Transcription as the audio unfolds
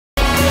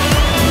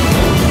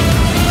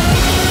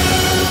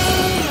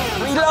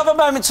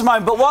moment to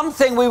moment, but one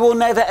thing we will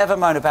never ever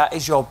moan about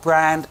is your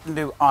brand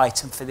new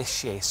item for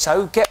this year.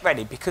 So get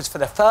ready, because for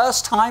the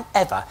first time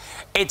ever,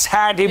 it's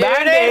Handy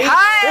Mandy. Handy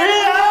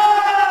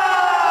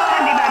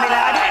Mandy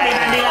Live, Handy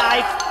Mandy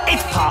Live.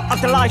 It's part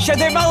of the live show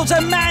that involves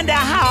Amanda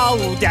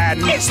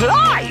Holden. It's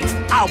live.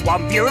 Our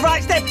one viewer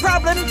writes their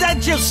problems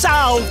and she'll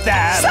solve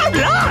them. So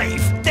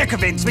live. They're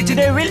convinced me to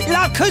do it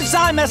live because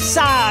I'm a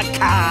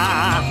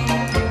sucker.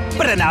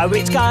 But I know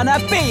it's gonna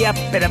be a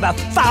bit of a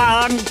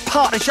fun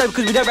part of the show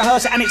because we don't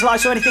rehearse it and it's live,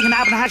 so anything can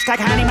happen. Hashtag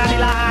Handy Mandy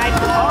Live.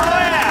 Oh,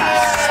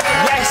 yes.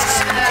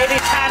 Yes, it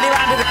is Handy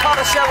Mandy, the part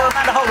of the show where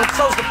Amanda Holden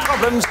solves the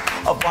problems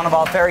of one of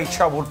our very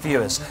troubled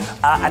viewers.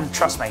 And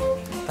trust me,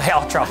 they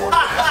are troubled.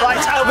 Right,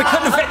 we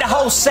couldn't fit the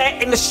whole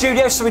set in the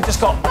studio, so we just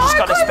got this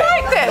bit.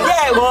 Like this.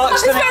 Yeah, it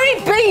works. It's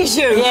very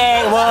bijou.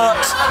 Yeah, it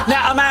works.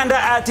 Now,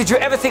 Amanda, did you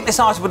ever think this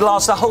item would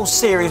last the whole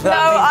series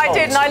without being No, I told?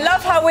 didn't. I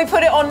love how we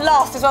put it on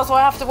last as well, so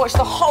I have to watch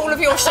the whole of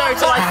your show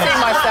till I see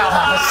myself.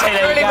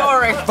 It's really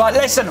boring. Right,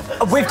 listen,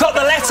 we've got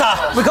the letter.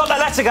 We've got the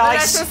letter,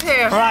 guys. The letter's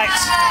here. Right.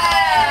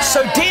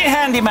 So, dear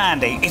Handy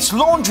Mandy, it's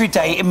laundry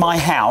day in my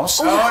house,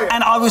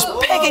 and I was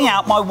pegging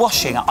out my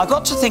washing. I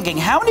got to thinking,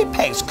 how many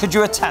pegs could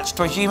you attach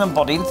to a human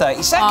body in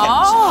 30 seconds?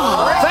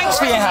 Oh. Thanks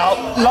for your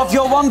help. Love,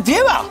 your one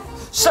viewer.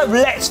 So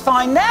let's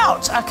find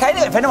out. OK,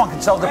 if anyone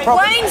can solve the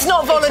problem. Wayne's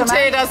not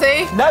volunteered, has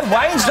he? No,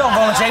 Wayne's not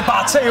volunteered, but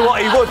I'll tell you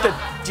what, he would.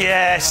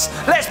 Yes.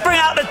 Let's bring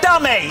out the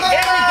dummy.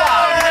 Here we go.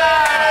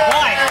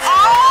 Right.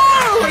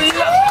 Oh! Here you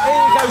go,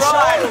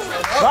 Sean.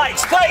 Right,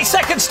 30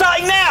 seconds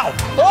starting now.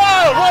 Whoa,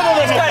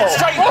 let's go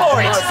straight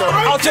for it.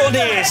 I'll do on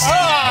the ears. There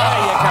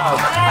you go.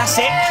 That's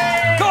it.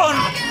 Go on.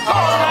 Go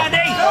on,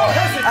 Mandy.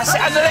 That's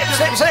it. And the lips.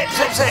 That's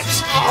it.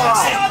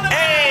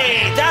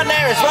 Hey, down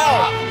there as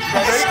well.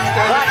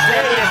 Right,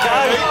 there you go.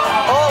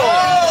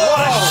 Oh,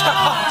 what a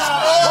shot.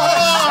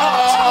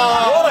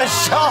 What a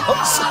shot.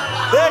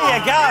 There you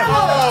go.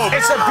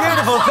 It's a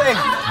beautiful thing.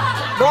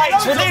 Right,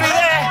 we're nearly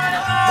there.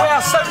 We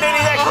are so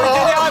nearly there. Can we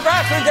do the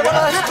eyebrows? Can we do one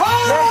of those?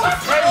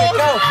 There you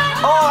go.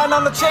 Oh, and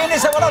on the chin,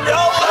 is there one on the...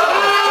 Oh!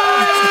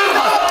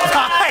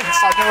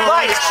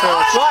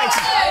 Right.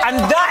 And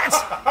that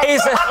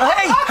is a...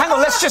 Hey, hang on,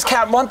 let's just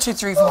count. 1, 2,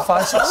 3, 4,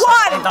 5, 6,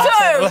 7, 1,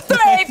 2,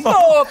 3,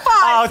 4, 5,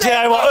 Oh, 6, do you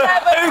know what?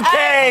 7, Who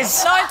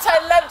cares? 8, 9,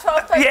 10, 11,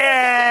 12, 13,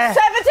 Yeah.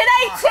 17,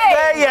 18.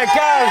 There you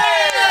go.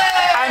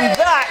 And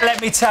that,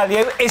 let me tell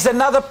you, is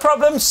another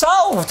problem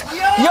solved.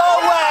 You're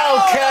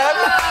welcome.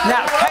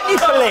 Now, can you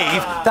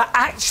believe that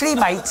actually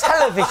made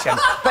television?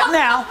 But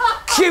now,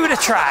 cue the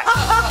track.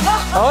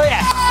 Oh,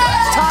 yeah.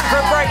 It's time for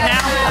a break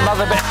now.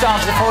 Another bit of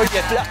dancing for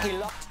you, lucky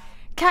lot.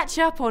 Catch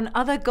up on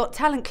other Got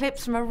Talent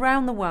clips from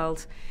around the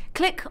world.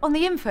 Click on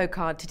the info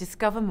card to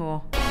discover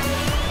more.